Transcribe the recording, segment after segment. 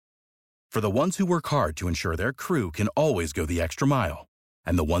For the ones who work hard to ensure their crew can always go the extra mile,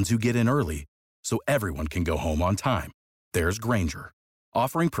 and the ones who get in early so everyone can go home on time, there's Grainger,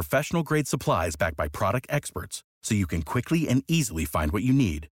 offering professional-grade supplies backed by product experts so you can quickly and easily find what you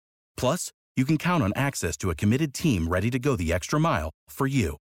need. Plus, you can count on access to a committed team ready to go the extra mile for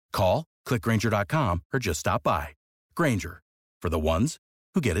you. Call, click Grainger.com, or just stop by. Grainger, for the ones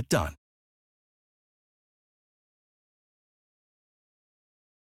who get it done.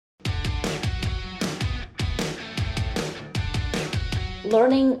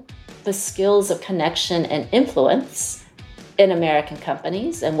 Learning the skills of connection and influence in American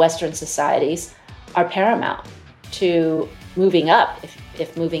companies and Western societies are paramount to moving up,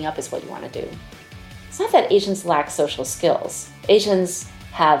 if moving up is what you want to do. It's not that Asians lack social skills. Asians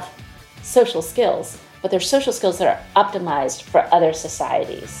have social skills, but they're social skills that are optimized for other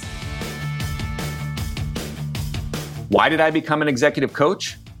societies. Why did I become an executive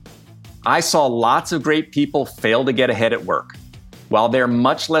coach? I saw lots of great people fail to get ahead at work, while their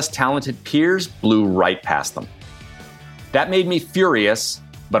much less talented peers blew right past them. That made me furious,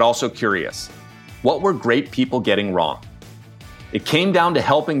 but also curious. What were great people getting wrong? It came down to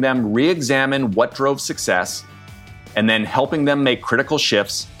helping them re-examine what drove success, and then helping them make critical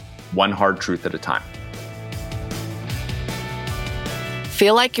shifts, one hard truth at a time.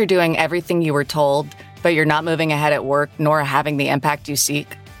 Feel like you're doing everything you were told, but you're not moving ahead at work nor having the impact you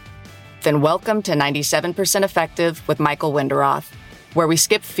seek? Then welcome to 97% Effective with Michael Winderoth, where we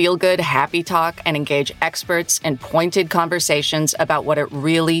skip feel-good, happy talk and engage experts in pointed conversations about what it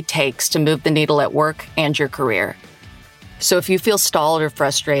really takes to move the needle at work and your career. So if you feel stalled or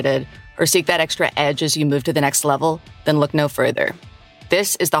frustrated, or seek that extra edge as you move to the next level, then look no further.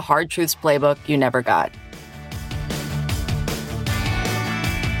 This is the Hard Truths Playbook you never got.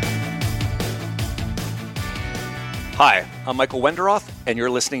 Hi, I'm Michael Winderoth, and you're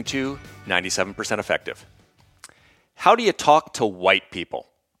listening to 97% Effective. How do you talk to white people?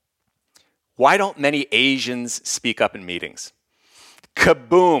 Why don't many Asians speak up in meetings?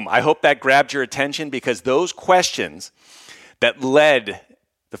 Kaboom! I hope that grabbed your attention, because those questions that led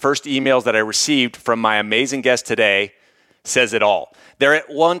the first emails that I received from my amazing guest today says it all. They're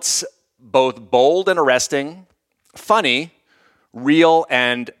at once both bold and arresting, funny, real,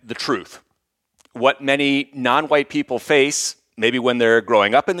 and the truth. What many non-white people face, maybe when they're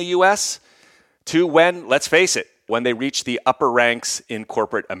growing up in the US, to when, let's face it, when they reach the upper ranks in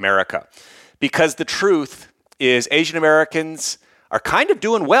corporate America. Because the truth is Asian Americans are kind of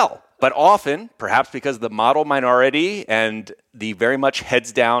doing well, but often, perhaps because of the model minority and the very much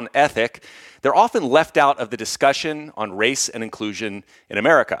heads down ethic, they're often left out of the discussion on race and inclusion in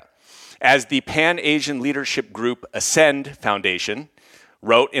America. As the Pan-Asian leadership group Ascend Foundation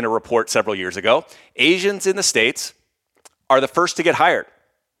wrote in a report several years ago, Asians in the States are the first to get hired,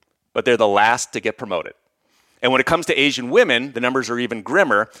 but they're the last to get promoted. And when it comes to Asian women, the numbers are even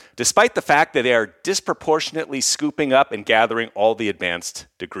grimmer, despite the fact that they are disproportionately scooping up and gathering all the advanced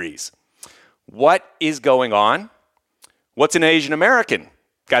degrees. What is going on? What's an Asian American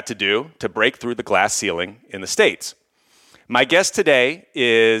got to do to break through the glass ceiling in the States? My guest today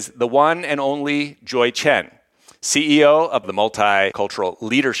is the one and only Joy Chen, CEO of the Multicultural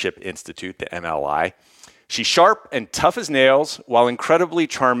Leadership Institute, the MLI. She's sharp and tough as nails, while incredibly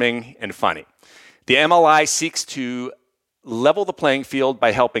charming and funny. The MLI seeks to level the playing field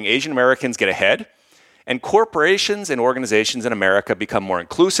by helping Asian Americans get ahead, and corporations and organizations in America become more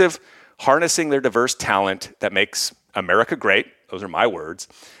inclusive, harnessing their diverse talent that makes America great, those are my words,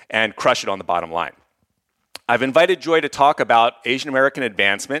 and crush it on the bottom line. I've invited Joy to talk about Asian American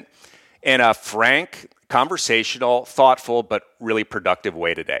advancement in a frank, conversational, thoughtful, but really productive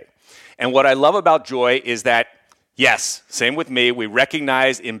way today. And what I love about Joy is that, yes, same with me, we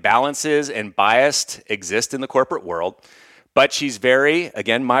recognize imbalances and bias exist in the corporate world, but she's very,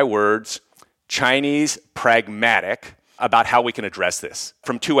 again, my words, Chinese pragmatic about how we can address this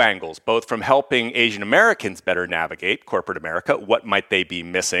from two angles, both from helping Asian Americans better navigate corporate America, what might they be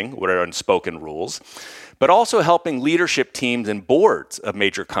missing, what are unspoken rules, but also helping leadership teams and boards of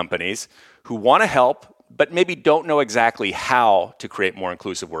major companies who want to help, but maybe don't know exactly how to create more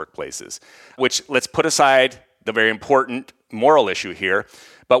inclusive workplaces, which, let's put aside the very important moral issue here,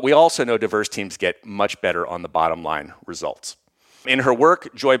 but we also know diverse teams get much better on the bottom line results. In her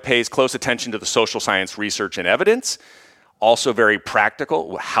work, Joy pays close attention to the social science research and evidence, also very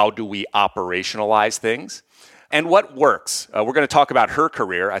practical. How do we operationalize things? And what works? We're going to talk about her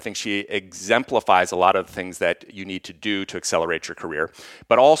career. I think she exemplifies a lot of the things that you need to do to accelerate your career,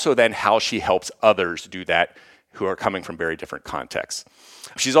 but also then how she helps others do that who are coming from very different contexts.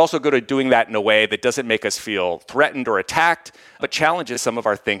 She's also good at doing that in a way that doesn't make us feel threatened or attacked, but challenges some of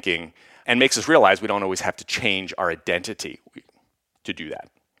our thinking and makes us realize we don't always have to change our identity to do that.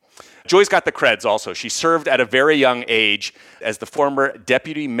 Joy's got the creds also. She served at a very young age as the former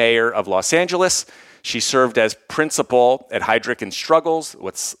deputy mayor of Los Angeles. She served as principal at Heidrick & Struggles,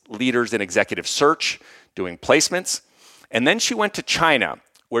 what's leaders in executive search, doing placements. And then she went to China,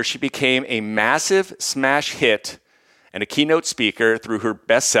 where she became a massive smash hit and a keynote speaker through her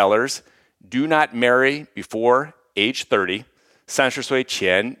bestsellers, Do Not Marry Before Age 30, 30岁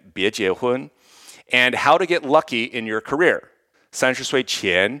前别结婚, and How to Get Lucky in Your Career, 30岁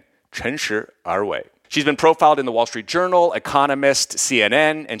前诚实而为. She's been profiled in the Wall Street Journal, Economist,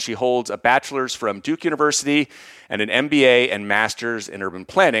 CNN, and she holds a bachelor's from Duke University and an MBA and master's in urban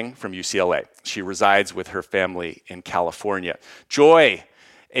planning from UCLA. She resides with her family in California. Joy,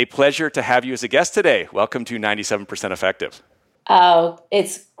 a pleasure to have you as a guest today. Welcome to 97% Effective. Oh,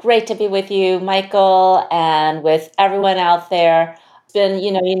 it's great to be with you, Michael, and with everyone out there. It's been,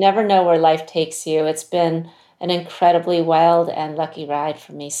 you never know where life takes you. It's been an incredibly wild and lucky ride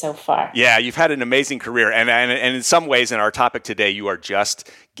for me so far. Yeah, you've had an amazing career. And in some ways, in our topic today, you are just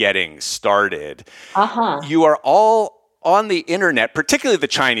getting started. You are all on the internet, particularly the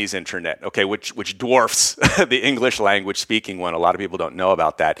Chinese internet, okay, which dwarfs the English language speaking one. A lot of people don't know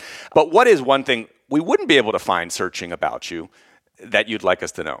about that. But what is one thing we wouldn't be able to find searching about you that you'd like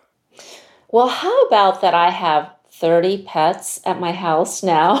us to know? Well, how about that I have 30 pets at my house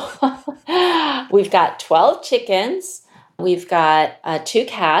now. We've got 12 chickens. We've got 2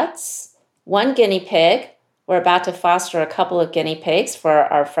 cats, 1 guinea pig. We're about to foster a couple of guinea pigs for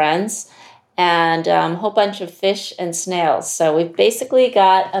our friends, and a whole bunch of fish and snails. So we've basically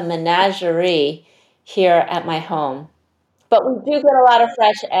got a menagerie here at my home. But we do get a lot of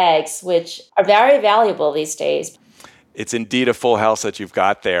fresh eggs, which are very valuable these days. It's indeed a full house that you've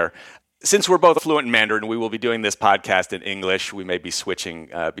got there. Since we're both fluent in Mandarin, we will be doing this podcast in English. We may be switching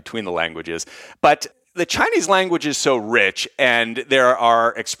between the languages. But the Chinese language is so rich, and there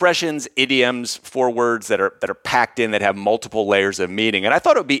are expressions, idioms, 4 words that are packed in that have multiple layers of meaning. And I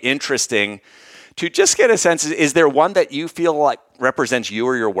thought it would be interesting to just get a sense, is there one that you feel like represents you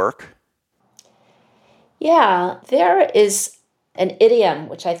or your work? Yeah, there is an idiom,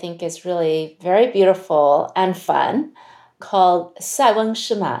 which I think is really very beautiful and fun, called 塞翁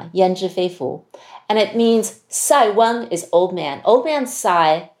失马,焉知非福. And it means 塞翁 is old man. Old man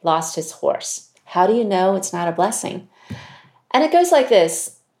Sai lost his horse. How do you know it's not a blessing? And it goes like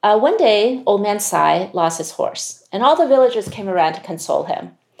this. One day, old man Sai lost his horse, and all the villagers came around to console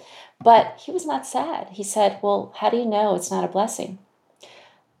him. But he was not sad. He said, well, how do you know it's not a blessing?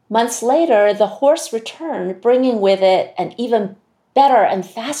 Months later, the horse returned, bringing with it an even better and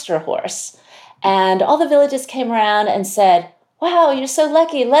faster horse. And all the villagers came around and said, wow, you're so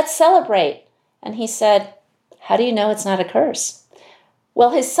lucky, let's celebrate. And he said, how do you know it's not a curse? Well,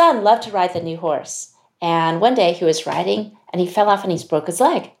 his son loved to ride the new horse. And one day he was riding and he fell off and he broke his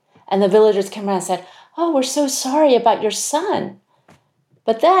leg. And the villagers came around and said, oh, we're so sorry about your son.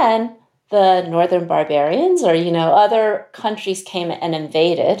 But then the northern barbarians or, other countries came and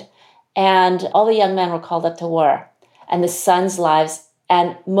invaded, and all the young men were called up to war. And the son's lives,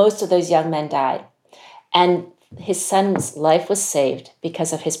 and most of those young men died. And his son's life was saved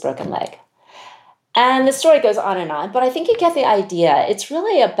because of his broken leg. And the story goes on, but I think you get the idea. It's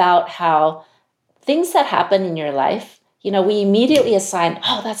really about how things that happen in your life, we immediately assign,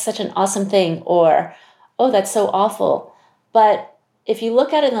 oh, that's such an awesome thing, or, oh, that's so awful. But if you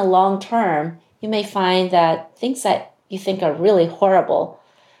look at it in the long term, you may find that things that you think are really horrible,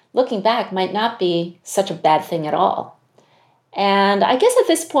 looking back, might not be such a bad thing at all. And I guess at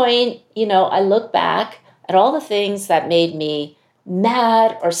this point, I look back at all the things that made me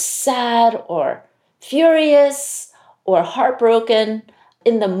mad or sad or furious or heartbroken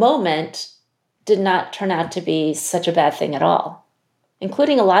in the moment did not turn out to be such a bad thing at all,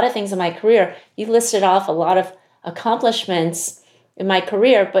 including a lot of things in my career. You listed off a lot of accomplishments in my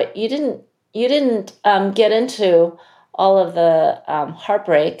career, but you didn't get into all of the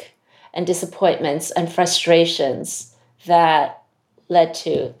heartbreak and disappointments and frustrations that led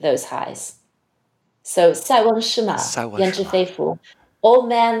to those highs. So, 塞翁失马,焉知非福. Old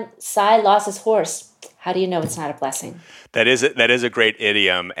man Sai lost his horse. How do you know it's not a blessing? That is a great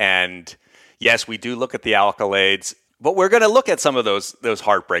idiom. And yes, we do look at the accolades, but we're going to look at some of those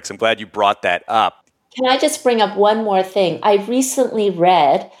heartbreaks. I'm glad you brought that up. Can I just bring up one more thing? I recently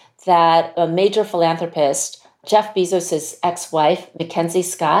read that a major philanthropist, Jeff Bezos' ex-wife, Mackenzie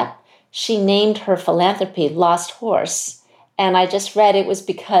Scott, she named her philanthropy Lost Horse. And I just read it was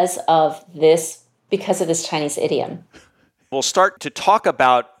because of this Chinese idiom. We'll start to talk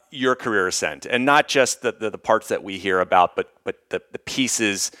about your career ascent, and not just the parts that we hear about, but the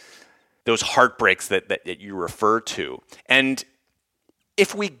pieces those heartbreaks that you refer to. And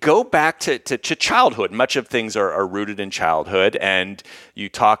if we go back to childhood, much of things are rooted in childhood. And you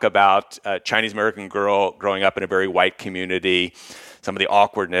talk about a Chinese American girl growing up in a very white community, some of the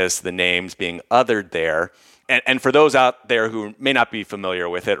awkwardness, the names being othered there. And for those out there who may not be familiar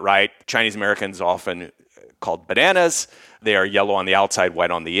with it, right, Chinese Americans often called bananas. They are yellow on the outside, white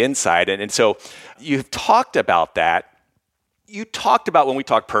on the inside. And so you've talked about that. You talked about, when we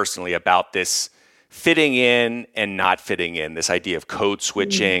talked personally, about this fitting in and not fitting in, this idea of code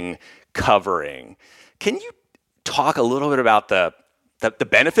switching, covering. Can you talk a little bit about the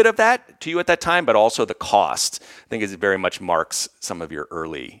benefit of that to you at that time, but also the cost? I think it very much marks some of your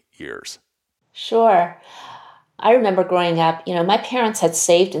early years. Sure. I remember growing up, my parents had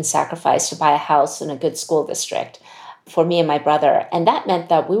saved and sacrificed to buy a house in a good school district for me and my brother. And that meant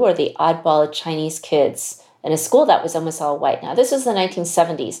that we were the oddball Chinese kids in a school that was almost all white. Now, this was the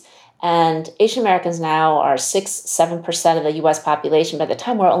 1970s, and Asian Americans now are 6-7% of the U.S. population. By the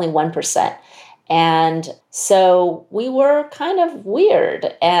time, we're only 1%. And so we were kind of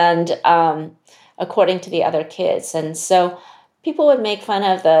weird, and according to the other kids. And so people would make fun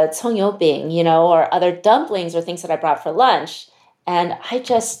of the cong bing, or other dumplings or things that I brought for lunch. And I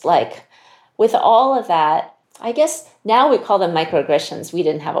just with all of that, I guess now we call them microaggressions. We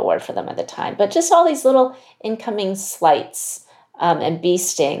didn't have a word for them at the time, but just all these little incoming slights and bee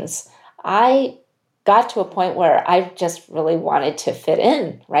stings. I got to a point where I just really wanted to fit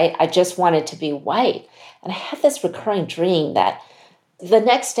in, right? I just wanted to be white. And I had this recurring dream that the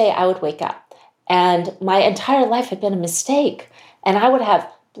next day I would wake up and my entire life had been a mistake. And I would have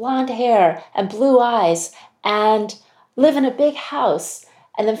blonde hair and blue eyes and live in a big house.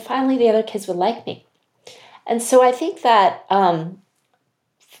 And then finally the other kids would like me. And so I think that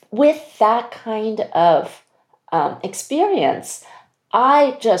with that kind of experience,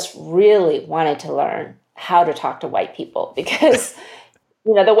 I just really wanted to learn how to talk to white people because,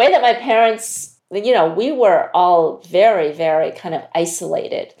 the way that my parents, we were all very, very kind of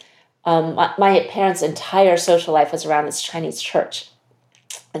isolated. My parents' entire social life was around this Chinese church.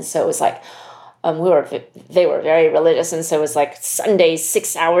 And so it was they were very religious. And so it was Sundays,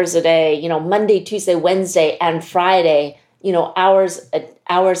 6 hours a day, Monday, Tuesday, Wednesday, and Friday,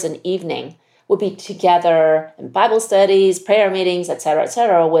 hours and evening would be together in Bible studies, prayer meetings, et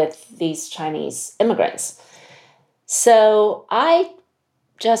cetera, with these Chinese immigrants. So I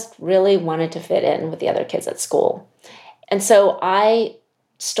just really wanted to fit in with the other kids at school. And so I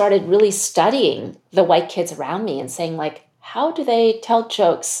started really studying the white kids around me and saying, how do they tell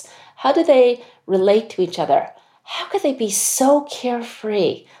jokes? How do they relate to each other? How could they be so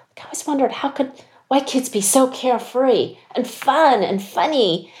carefree? I always wondered, how could white kids be so carefree and fun and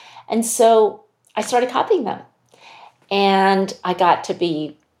funny? And so I started copying them. And I got to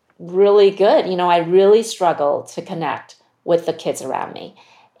be really good. I really struggled to connect with the kids around me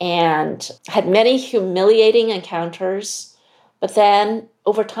and had many humiliating encounters. But then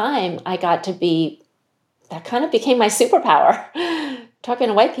over time, I got to that kind of became my superpower, talking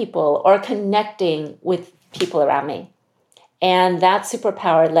to white people or connecting with people around me. And that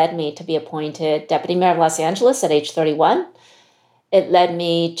superpower led me to be appointed deputy mayor of Los Angeles at age 31. It led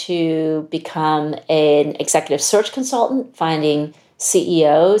me to become an executive search consultant, finding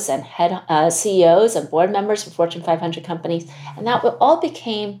CEOs and CEOs and board members for Fortune 500 companies. And that all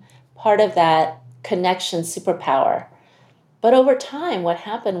became part of that connection superpower. But over time, what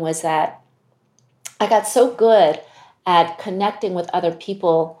happened was that I got so good at connecting with other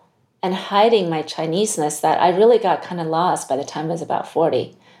people and hiding my Chineseness that I really got kind of lost by the time I was about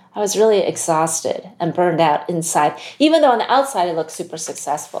 40. I was really exhausted and burned out inside, even though on the outside I looked super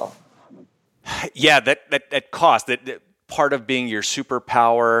successful. Yeah, that cost, that part of being your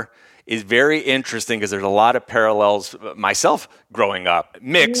superpower is very interesting because there's a lot of parallels. Myself growing up,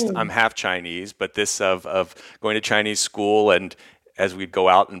 mixed, I'm half Chinese, but this of going to Chinese school and as we'd go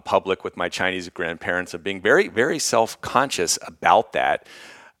out in public with my Chinese grandparents of being very, very self-conscious about that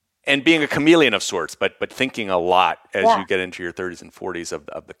and being a chameleon of sorts, but thinking a lot as you get into your 30s and 40s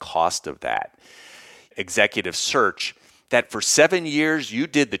of the cost of that. Executive search, that for 7 years you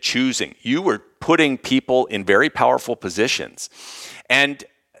did the choosing. You were putting people in very powerful positions. And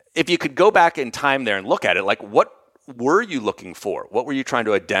if you could go back in time there and look at it, what were you looking for? What were you trying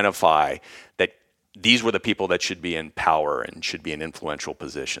to identify that these were the people that should be in power and should be in influential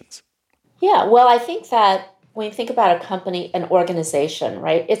positions? Yeah, well, I think that when you think about a company, an organization,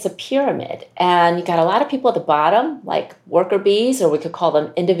 right, it's a pyramid. And you got a lot of people at the bottom, like worker bees, or we could call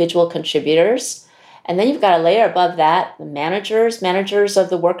them individual contributors. And then you've got a layer above that, the managers of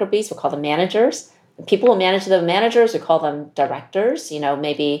the worker bees, we'll call them managers. The people who manage the managers, we call them directors,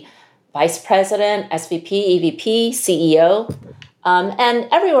 maybe vice president, SVP, EVP, CEO. And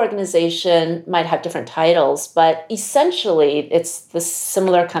every organization might have different titles, but essentially it's the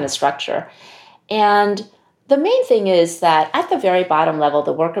similar kind of structure. And the main thing is that at the very bottom level,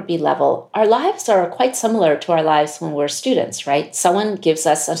 the worker bee level, our lives are quite similar to our lives when we're students, right? Someone gives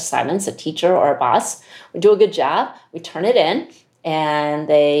us assignments, a teacher or a boss. We do a good job, we turn it in, and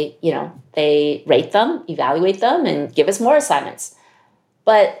they rate them, evaluate them, and give us more assignments.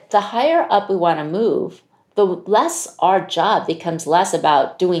 But the higher up we want to move, the less our job becomes less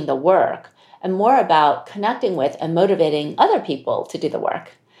about doing the work and more about connecting with and motivating other people to do the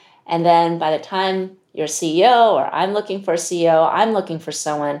work. And then by the time you're CEO or I'm looking for a CEO, I'm looking for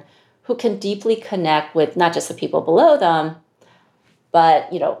someone who can deeply connect with not just the people below them,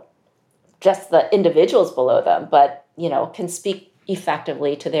 but, just the individuals below them, but, can speak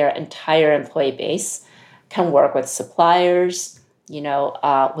effectively to their entire employee base, can work with suppliers,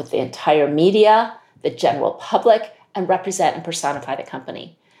 with the entire media, the general public, and represent and personify the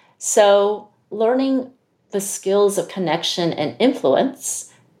company. So learning the skills of connection and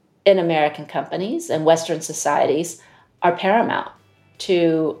influence in American companies and Western societies are paramount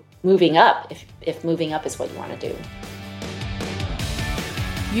to moving up, if moving up is what you want to do.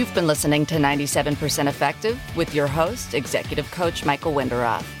 You've been listening to 97% Effective with your host, Executive Coach Michael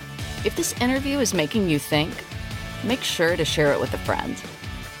Winderoth. If this interview is making you think, make sure to share it with a friend.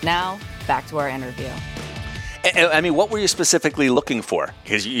 Now, back to our interview. I mean, what were you specifically looking for?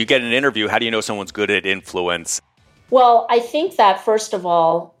 Because you get an interview, how do you know someone's good at influence? Well, I think that, first of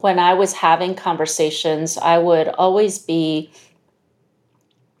all, when I was having conversations, I would always be,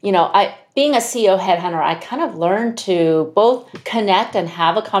 being a CEO headhunter, I kind of learned to both connect and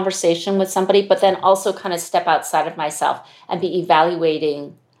have a conversation with somebody, but then also kind of step outside of myself and be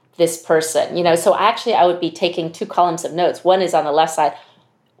evaluating this person. So actually I would be taking 2 columns of notes. One is on the left side,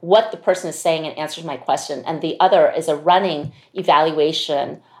 what the person is saying and answers my question. And the other is a running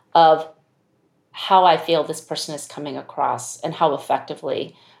evaluation of how I feel this person is coming across and how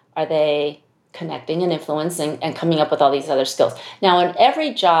effectively are they connecting and influencing and coming up with all these other skills. Now, in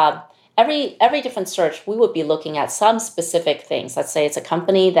every job, every different search, we would be looking at some specific things. Let's say it's a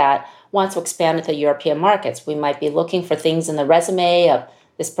company that wants to expand into European markets. We might be looking for things in the resume of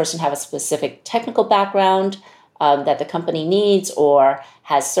this person have a specific technical background that the company needs or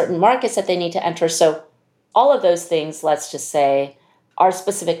has certain markets that they need to enter. So all of those things, let's just say, are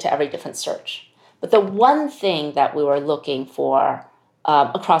specific to every different search. But the one thing that we were looking for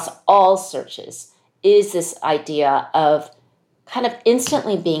across all searches is this idea of kind of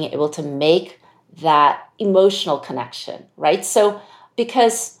instantly being able to make that emotional connection, right? So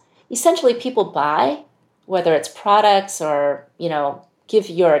because essentially people buy, whether it's products or, give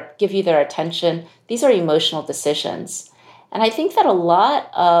you their attention, these are emotional decisions. And I think that a lot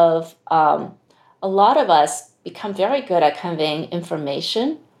of us become very good at conveying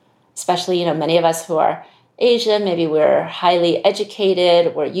information, especially, many of us who are Asian, maybe we're highly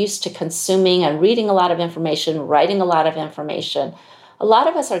educated, we're used to consuming and reading a lot of information, writing a lot of information. A lot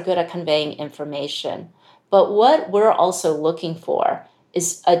of us are good at conveying information. But what we're also looking for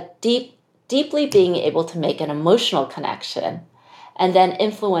is a deeply being able to make an emotional connection and then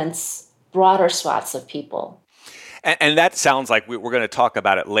influence broader swaths of people. And that sounds like we're going to talk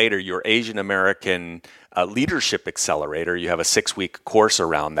about it later, your Asian American Leadership Accelerator. You have a 6-week course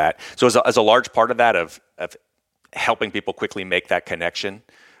around that. So as a large part of that, of helping people quickly make that connection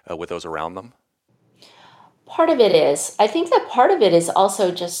with those around them? Part of it is. I think that part of it is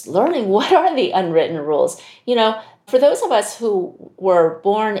also just learning what are the unwritten rules. For those of us who were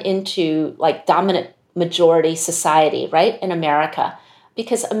born into dominant majority society, right, in America,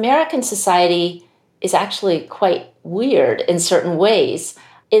 because American society is actually quite weird in certain ways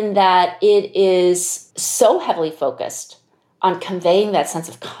in that it is so heavily focused on conveying that sense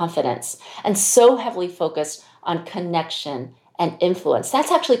of confidence and so heavily focused on connection and influence.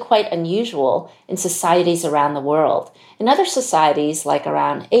 That's actually quite unusual in societies around the world. In other societies, like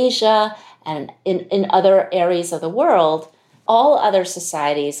around Asia and in other areas of the world, all other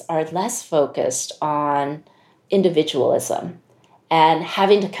societies are less focused on individualism and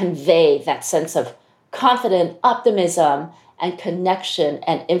having to convey that sense of confident optimism and connection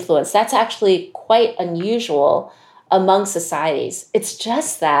and influence. That's actually quite unusual among societies. It's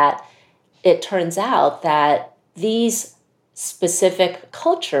just that it turns out that these specific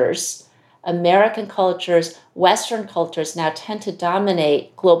cultures, American cultures, Western cultures, now tend to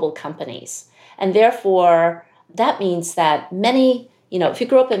dominate global companies. And therefore, that means that many, if you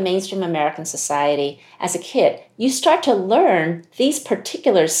grew up in mainstream American society as a kid, you start to learn these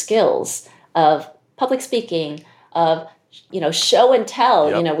particular skills of public speaking, of show and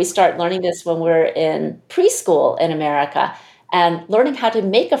tell. Yep. We start learning this when we're in preschool in America and learning how to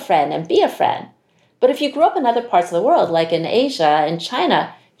make a friend and be a friend. But if you grew up in other parts of the world, like in Asia and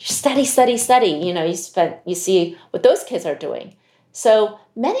China, you study, study, study. You see what those kids are doing. So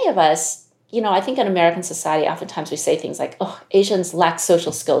many of us, I think in American society, oftentimes we say things like, oh, Asians lack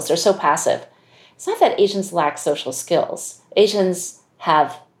social skills. They're so passive. It's not that Asians lack social skills. Asians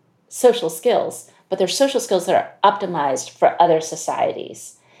have social skills, but they're social skills that are optimized for other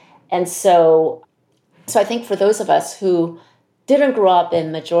societies. And so I think for those of us who didn't grow up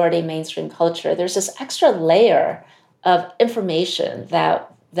in majority mainstream culture, there's this extra layer of information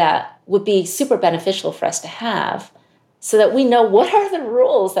that would be super beneficial for us to have so that we know what are the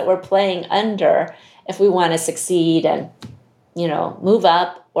rules that we're playing under if we want to succeed and, move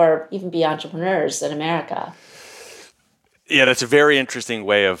up or even be entrepreneurs in America. Yeah, that's a very interesting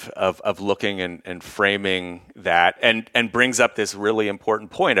way of looking and framing that, and brings up this really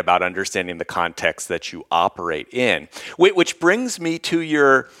important point about understanding the context that you operate in, which brings me to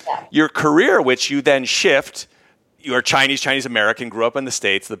your career, which you then shift. You're Chinese American, grew up in the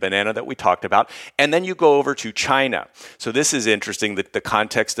States, the banana that we talked about, and then you go over to China. So this is interesting, the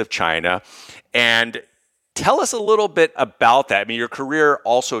context of China. And tell us a little bit about that. I mean, your career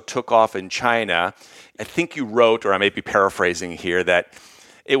also took off in China. I think you wrote, or I may be paraphrasing here, that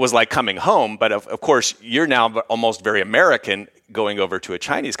it was like coming home, but of course, you're now almost very American going over to a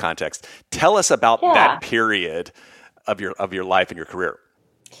Chinese context. Tell us about that period of your life and your career.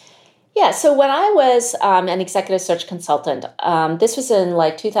 Yeah, so when I was an executive search consultant, this was in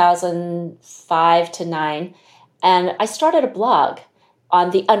like 2005 to 9, and I started a blog on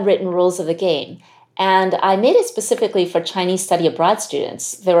the unwritten rules of the game. And I made it specifically for Chinese study abroad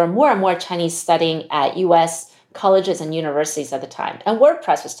students. There were more and more Chinese studying at U.S. colleges and universities at the time. And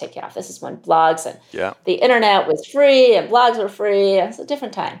WordPress was taking off. This is when blogs and the internet was free and blogs were free. It was a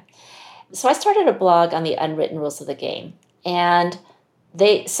different time. So I started a blog on the unwritten rules of the game. And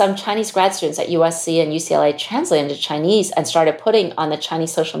some Chinese grad students at USC and UCLA translated into Chinese and started putting on the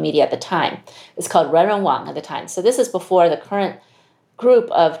Chinese social media at the time. It's called Renren Wang at the time. So this is before the current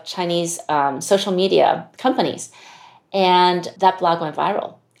group of Chinese social media companies. And that blog went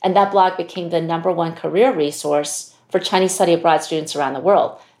viral. And that blog became the #1 career resource for Chinese study abroad students around the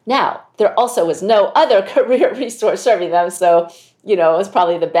world. Now, there also was no other career resource serving them. So, it was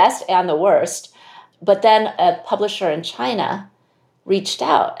probably the best and the worst. But then a publisher in China reached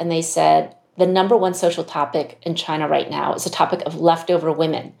out and they said, the #1 social topic in China right now is the topic of leftover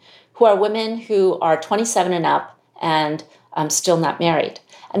women, who are women who are 27 and up and still not married.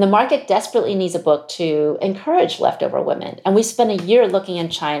 And the market desperately needs a book to encourage leftover women. And we spent a year looking in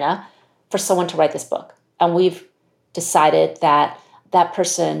China for someone to write this book. And we've decided that that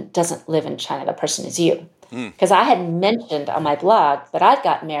person doesn't live in China. That person is you. Because I had mentioned on my blog that I'd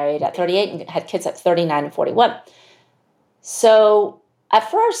gotten married at 38 and had kids at 39 and 41. So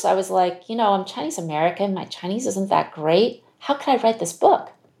at first I was like, I'm Chinese American. My Chinese isn't that great. How could I write this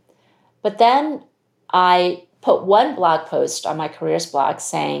book? But then I put one blog post on my careers blog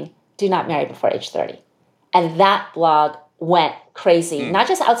saying, do not marry before age 30. And that blog went crazy, not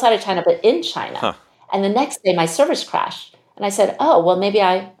just outside of China, but in China. Huh. And the next day my servers crashed. And I said, oh, well, maybe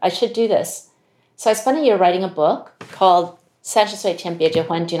I should do this. So I spent a year writing a book called 30岁前别结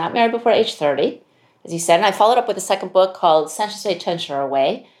婚, Do Not Marry Before Age 30, as you said. And I followed up with a second book called 30岁趁时而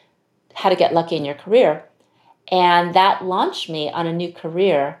为, How to Get Lucky in Your Career. And that launched me on a new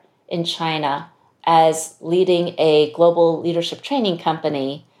career in China as leading a global leadership training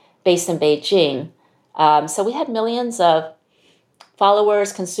company based in Beijing. So we had millions of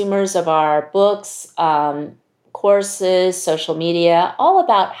followers, consumers of our books, courses, social media, all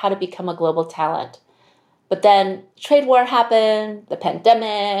about how to become a global talent. But then trade war happened, the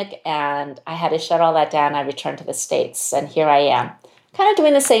pandemic, and I had to shut all that down. I returned to the States, and here I am, kind of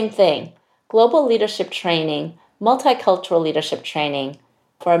doing the same thing. Global leadership training, multicultural leadership training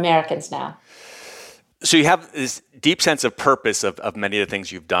for Americans now. So you have this deep sense of purpose of many of the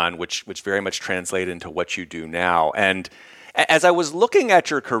things you've done, which very much translate into what you do now. And as I was looking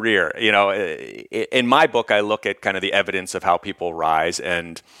at your career, in my book, I look at kind of the evidence of how people rise,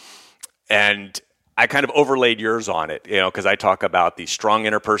 and I kind of overlaid yours on it, because I talk about the strong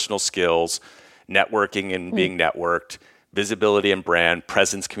interpersonal skills, networking and being networked, visibility and brand,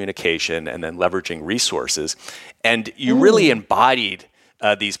 presence, communication, and then leveraging resources. And you really embodied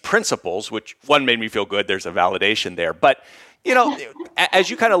these principles, which one made me feel good. There's a validation there. But, as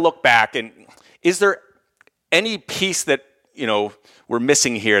you kind of look back, and is there any piece that, we're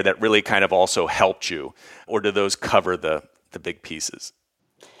missing here that really kind of also helped you? Or do those cover the big pieces?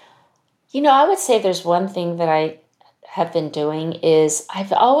 I would say there's one thing that I have been doing is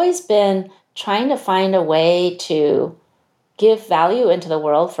I've always been trying to find a way to give value into the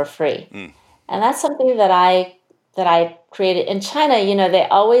world for free. And that's something that I created. In China,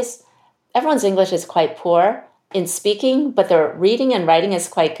 everyone's English is quite poor in speaking, but their reading and writing is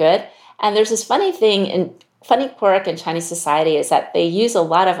quite good. And there's this funny quirk in Chinese society is that they use a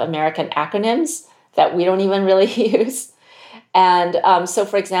lot of American acronyms that we don't even really use. And so,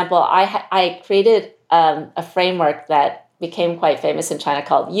 for example, I created a framework that became quite famous in China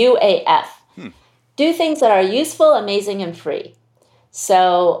called UAF. Do things that are useful, amazing, and free.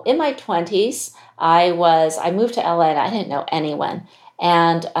 So in my 20s, I moved to LA and I didn't know anyone.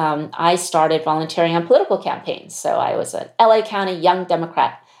 And I started volunteering on political campaigns. So I was an LA County Young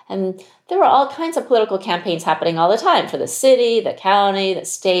Democrat. And there were all kinds of political campaigns happening all the time for the city, the county, the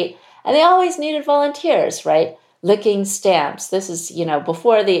state. And they always needed volunteers, right? Licking stamps. This is,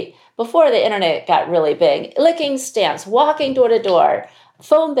 before the internet got really big. Licking stamps, walking door to door,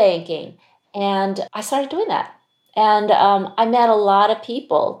 phone banking. And I started doing that. And I met a lot of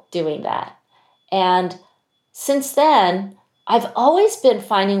people doing that. And since then, I've always been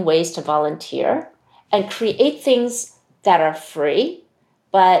finding ways to volunteer and create things that are free,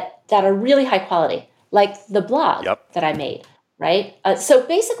 but that are really high quality, like the blog that I made, right? So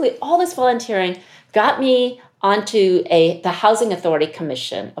basically, all this volunteering got me onto the Housing Authority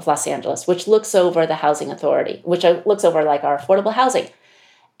Commission of Los Angeles, which looks over the housing authority, which looks over like our affordable housing.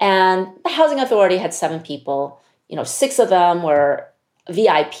 And the Housing Authority had 7 people. 6 of them were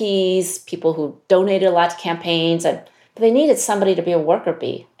VIPs, people who donated a lot to campaigns, but they needed somebody to be a worker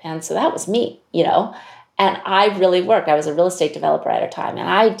bee. And so that was me, And I really worked. I was a real estate developer at a time. And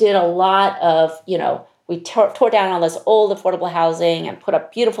I did a lot of, we tore down all this old affordable housing and put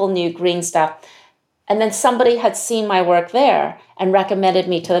up beautiful new green stuff. And then somebody had seen my work there and recommended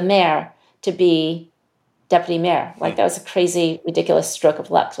me to the mayor to be deputy mayor. Like that was a crazy, ridiculous stroke of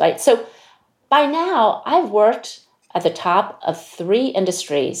luck, right? So by now, I've worked at the top of 3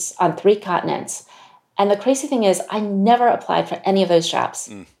 industries on 3 continents. And the crazy thing is, I never applied for any of those jobs.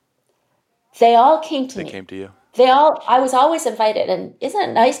 They all came to me. They came to you. I was always invited. And isn't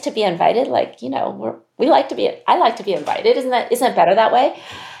it nice to be invited? Like, I like to be invited. Isn't it better that way?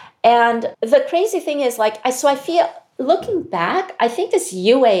 And the crazy thing is, I feel, looking back, I think this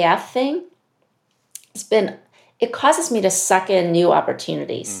UAF thing, it causes me to suck in new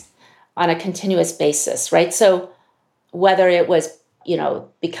opportunities on a continuous basis, right? So whether it was,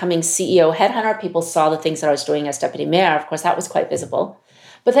 becoming CEO headhunter, people saw the things that I was doing as deputy mayor. Of course, that was quite visible.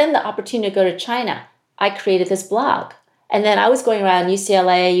 But then the opportunity to go to China, I created this blog. And then I was going around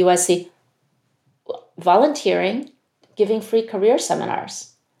UCLA, USC, volunteering, giving free career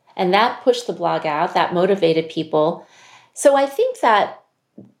seminars. And that pushed the blog out, that motivated people. So I think that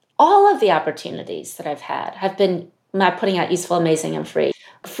all of the opportunities that I've had have been not putting out useful, amazing, and free.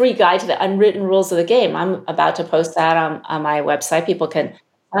 A free guide to the unwritten rules of the game. I'm about to post that on my website. People can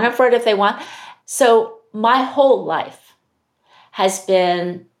sign up for it if they want. So my whole life has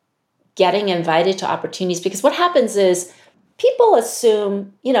been getting invited to opportunities because what happens is people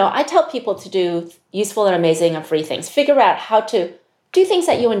assume, I tell people to do useful and amazing and free things. Figure out how to do things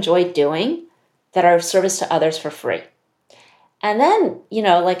that you enjoy doing that are of service to others for free. And then,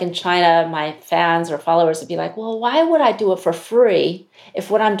 like in China, my fans or followers would be like, well, why would I do it for free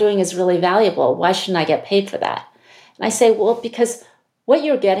if what I'm doing is really valuable? Why shouldn't I get paid for that? And I say, well, because what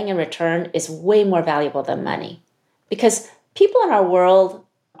you're getting in return is way more valuable than money. Because people in our world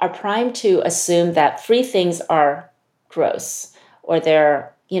are primed to assume that free things are gross, or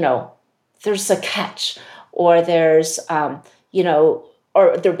they're, there's a catch, or there's, or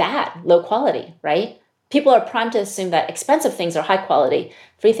they're bad, low quality, right? People are primed to assume that expensive things are high quality.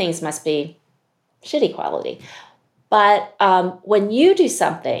 Free things must be shitty quality. But when you do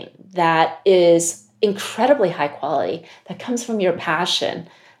something that is incredibly high quality, that comes from your passion,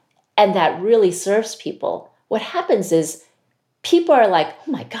 and that really serves people, what happens is people are like,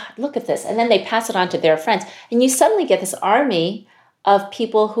 oh my God, look at this. And then they pass it on to their friends. And you suddenly get this army of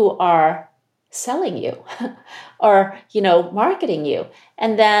people who are selling you or, marketing you.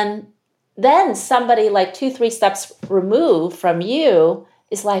 And then somebody like 2-3 steps removed from you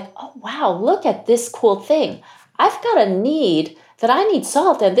is like, oh, wow, look at this cool thing. I've got a need that I need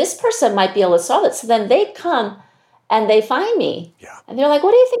solved, and this person might be able to solve it. So then they come and they find me. Yeah. And they're like,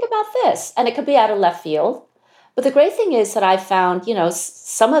 what do you think about this? And it could be out of left field. But the great thing is that I found,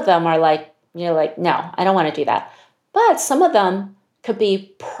 some of them are like, no, I don't want to do that. But some of them could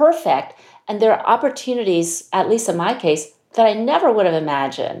be perfect. And there are opportunities, at least in my case, that I never would have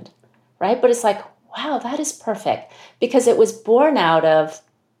imagined. Right? But it's like, wow, that is perfect because it was born out of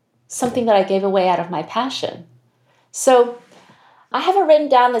something that I gave away out of my passion. So I haven't written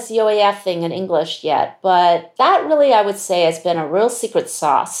down this UAF thing in English yet, but that really, I would say, has been a real secret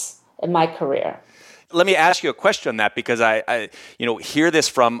sauce in my career. Let me ask you a question on that, because I hear this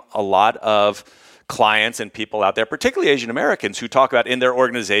from a lot of clients and people out there, particularly Asian Americans, who talk about in their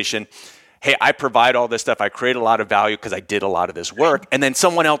organization, hey, I provide all this stuff, I create a lot of value because I did a lot of this work, and then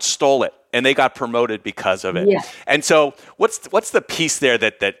someone else stole it and they got promoted because of it. Yeah. And so what's the piece there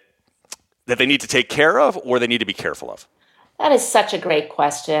that they need to take care of or they need to be careful of? That is such a great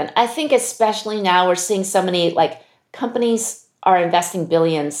question. I think especially now we're seeing so many companies are investing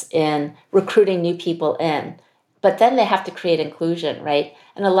billions in recruiting new people in, but then they have to create inclusion, right?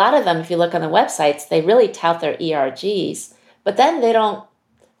 And a lot of them, if you look on the websites, they really tout their ERGs, but then they don't,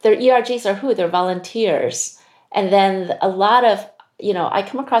 their ERGs are who? They're volunteers. And then a lot of, I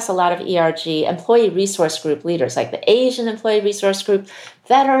come across a lot of ERG, employee resource group leaders, like the Asian employee resource group,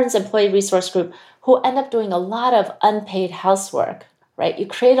 veterans employee resource group, who end up doing a lot of unpaid housework, right? You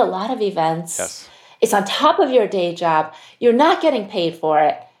create a lot of events. Yes. It's on top of your day job. You're not getting paid for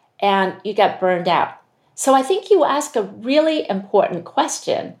it, and you get burned out. So I think you ask a really important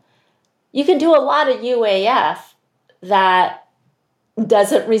question. You can do a lot of UAF that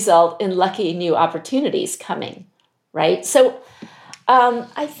doesn't result in lucky new opportunities coming, right? So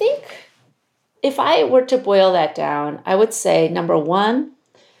I think if I were to boil that down, I would say, number one,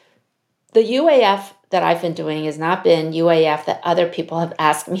 the UAF that I've been doing has not been UAF that other people have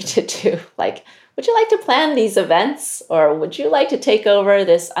asked me to do. Like, would you like to plan these events? Or would you like to take over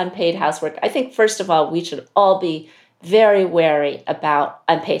this unpaid housework? I think, first of all, we should all be very wary about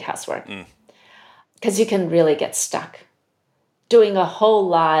unpaid housework, because you can really get stuck doing a whole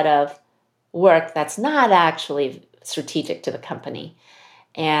lot of work that's not actually strategic to the company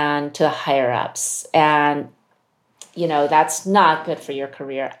and to the higher ups. And, that's not good for your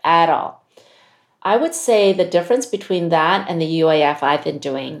career at all. I would say the difference between that and the UAF I've been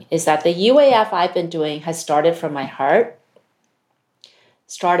doing is that the UAF I've been doing has started from my heart,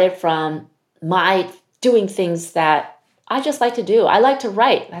 started from my doing things that I just like to do. I like to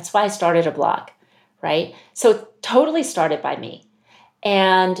write. That's why I started a blog, right? So it totally started by me.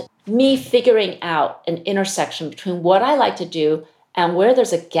 And me figuring out an intersection between what I like to do and where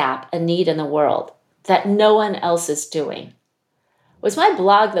there's a gap, a need in the world that no one else is doing. Was my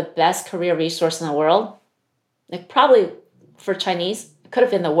blog the best career resource in the world? Probably for Chinese, it could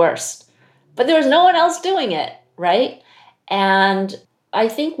have been the worst. But there was no one else doing it, right? And I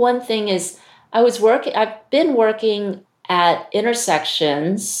think one thing is I've been working at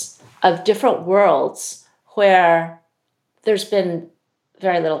intersections of different worlds where there's been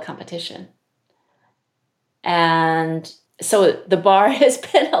very little competition. And so the bar has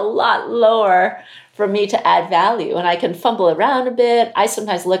been a lot lower for me to add value, and I can fumble around a bit. I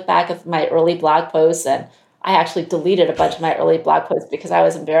sometimes look back at my early blog posts, and I actually deleted a bunch of my early blog posts because I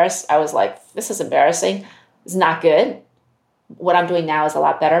was embarrassed. I was like, this is embarrassing. It's not good. What I'm doing now is a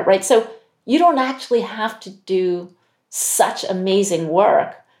lot better, right? So you don't actually have to do such amazing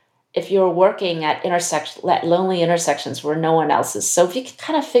work if you're working at lonely intersections where no one else is. So if you can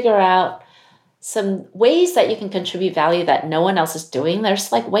kind of figure out some ways that you can contribute value that no one else is doing,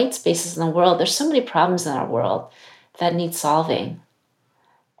 there's like white spaces in the world. There's so many problems in our world that need solving.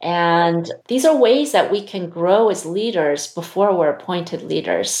 And these are ways that we can grow as leaders before we're appointed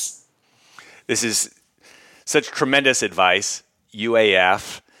leaders. This is such tremendous advice.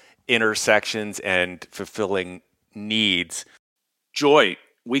 UAF, intersections, and fulfilling needs. Joy,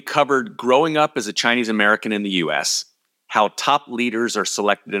 we covered growing up as a Chinese American in the U.S., how top leaders are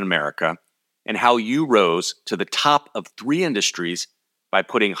selected in America, and how you rose to the top of 3 industries by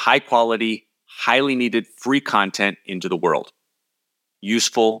putting high quality, highly needed free content into the world.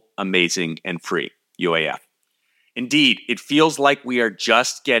 Useful, amazing, and free. UAF. Indeed, it feels like we are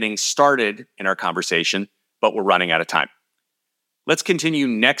just getting started in our conversation, but we're running out of time. Let's continue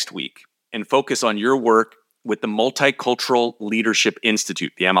next week and focus on your work with the Multicultural Leadership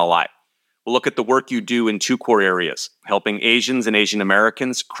Institute, the MLI. We'll look at the work you do in 2 core areas, helping Asians and Asian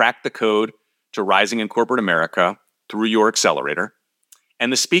Americans crack the code to rising in corporate America through your accelerator,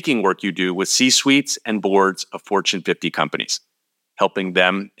 and the speaking work you do with C-suites and boards of Fortune 50 companies, helping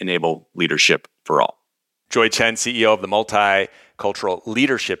them enable leadership for all. Joy Chen, CEO of the Multicultural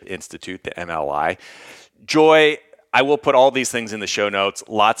Leadership Institute, the MLI. Joy, I will put all these things in the show notes.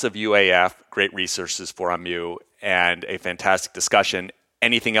 Lots of UAF, great resources for you, and a fantastic discussion.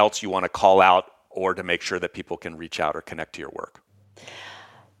 Anything else you want to call out or to make sure that people can reach out or connect to your work?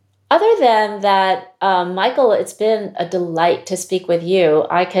 Other than that, Michael, it's been a delight to speak with you.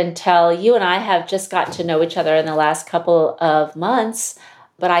 I can tell you and I have just gotten to know each other in the last couple of months,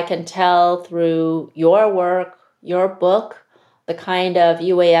 but I can tell through your work, your book, the kind of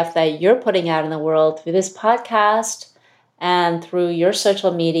UAF that you're putting out in the world through this podcast and through your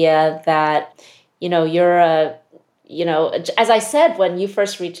social media, that, you're as I said, when you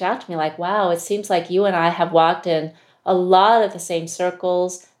first reached out to me, like, wow, it seems like you and I have walked in a lot of the same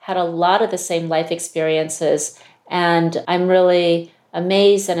circles, had a lot of the same life experiences. And I'm really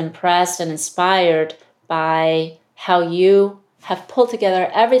amazed and impressed and inspired by how you have pulled together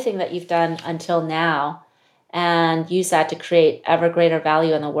everything that you've done until now and use that to create ever greater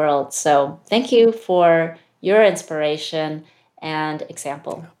value in the world. So thank you for your inspiration and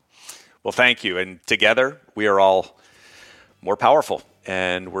example. Well, thank you. And together, we are all more powerful,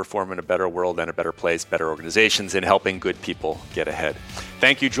 and we're forming a better world and a better place, better organizations, and helping good people get ahead.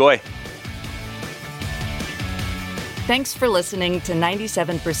 Thank you, Joy. Thanks for listening to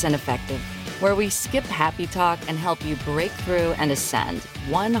 97% Effective, where we skip happy talk and help you break through and ascend,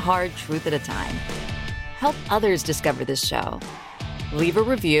 one hard truth at a time. Help others discover this show. Leave a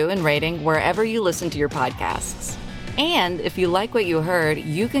review and rating wherever you listen to your podcasts. And if you like what you heard,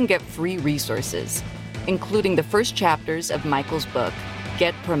 you can get free resources, including the first chapters of Michael's book,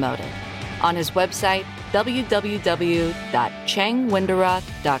 Get Promoted, on his website,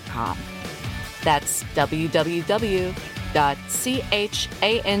 www.changwenderoth.com. That's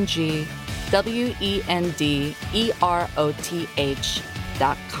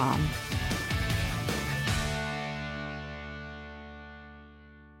www.changwenderoth.com.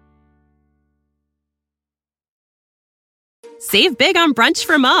 Save big on brunch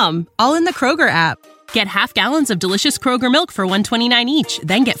for mom, all in the Kroger app. Get half gallons of delicious Kroger milk for $1.29 each.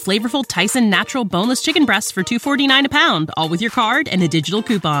 Then get flavorful Tyson natural boneless chicken breasts for $2.49 a pound, all with your card and a digital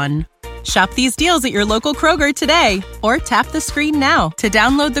coupon. Shop these deals at your local Kroger today, or tap the screen now to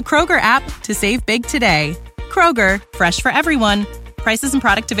download the Kroger app to save big today. Kroger, fresh for everyone. Prices and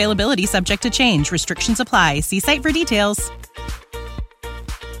product availability subject to change. Restrictions apply. See site for details.